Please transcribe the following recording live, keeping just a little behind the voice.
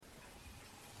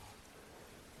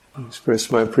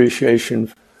express my appreciation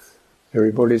for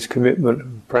everybody's commitment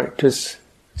and practice.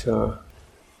 Though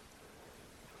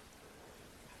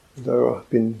I've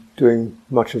been doing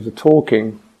much of the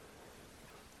talking,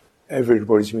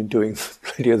 everybody's been doing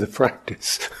plenty of the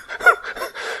practice,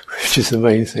 which is the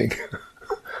main thing.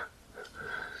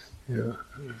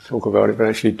 Talk about it, but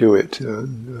actually do it.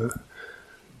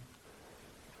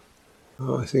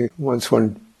 I think once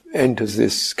one enters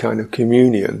this kind of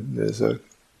communion, there's a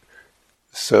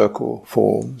circle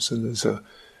forms, and there's a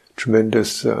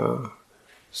tremendous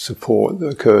support that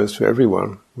occurs for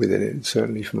everyone within it,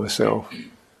 certainly for myself.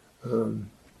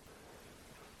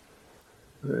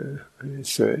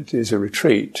 It is a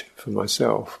retreat for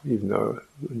myself, even though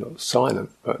I'm not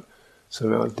silent, but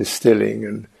somehow distilling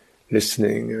and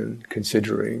listening and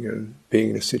considering and being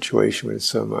in a situation with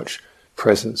so much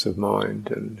presence of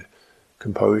mind and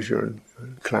composure and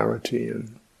clarity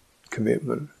and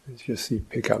commitment. It's just you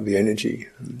pick up the energy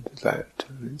and that,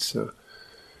 and it's a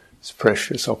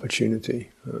precious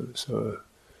opportunity,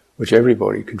 which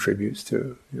everybody contributes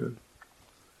to.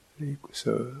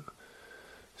 So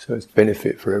it's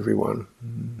benefit for everyone,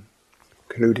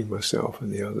 including myself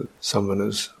and the other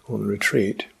summoners on the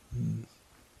retreat.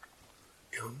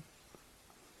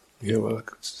 Well, I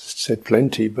said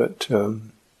plenty, but the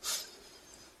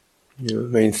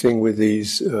main thing with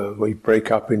these, we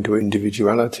break up into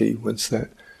individuality once that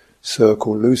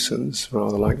circle loosens,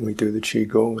 rather like we do the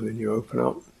Qigong, and then you open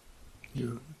up.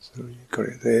 So you've got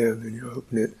it there, and then you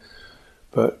open it.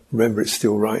 But remember, it's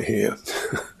still right here.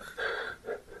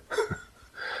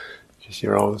 Just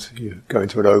your arms, you go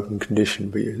into an open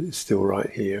condition, but it's still right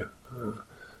here.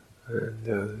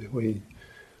 With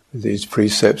these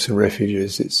precepts and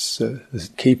refuges, it's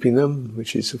keeping them,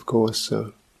 which is of course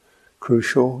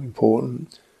crucial,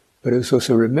 important, but it's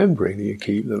also remembering that you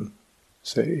keep them.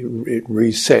 So it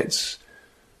resets,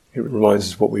 it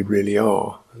reminds us what we really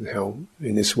are, and how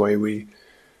in this way we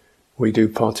do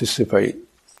participate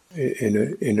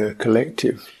in a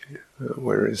collective,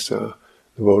 whereas the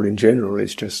world in general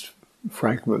is just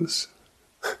fragments,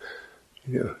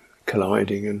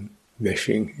 colliding and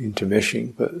meshing,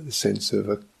 intermeshing, but the sense of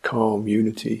a calm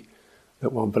unity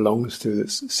that one belongs to,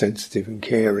 that's sensitive and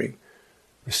caring,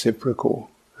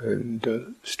 reciprocal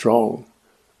and strong.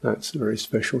 That's a very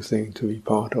special thing to be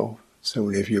part of. So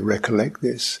whenever you recollect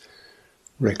this,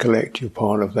 recollect you're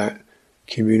part of that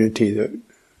community that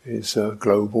is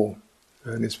global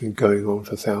and it's been going on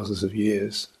for thousands of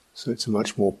years. So it's a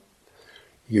much more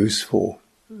useful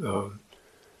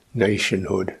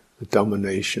nationhood. The Dhamma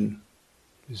nation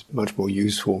is a much more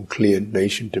useful and clear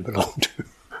nation to belong to.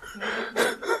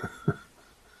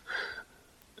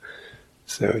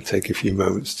 So take a few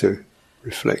moments to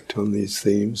reflect on these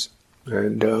themes,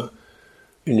 and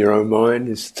in your own mind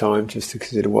it's time just to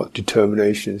consider, what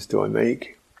determinations do I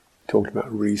make? Talked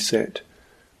about reset.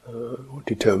 What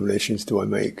determinations do I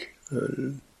make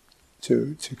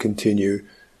to continue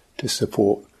to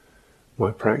support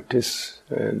my practice,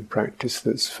 and practice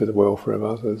that's for the welfare of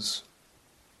others?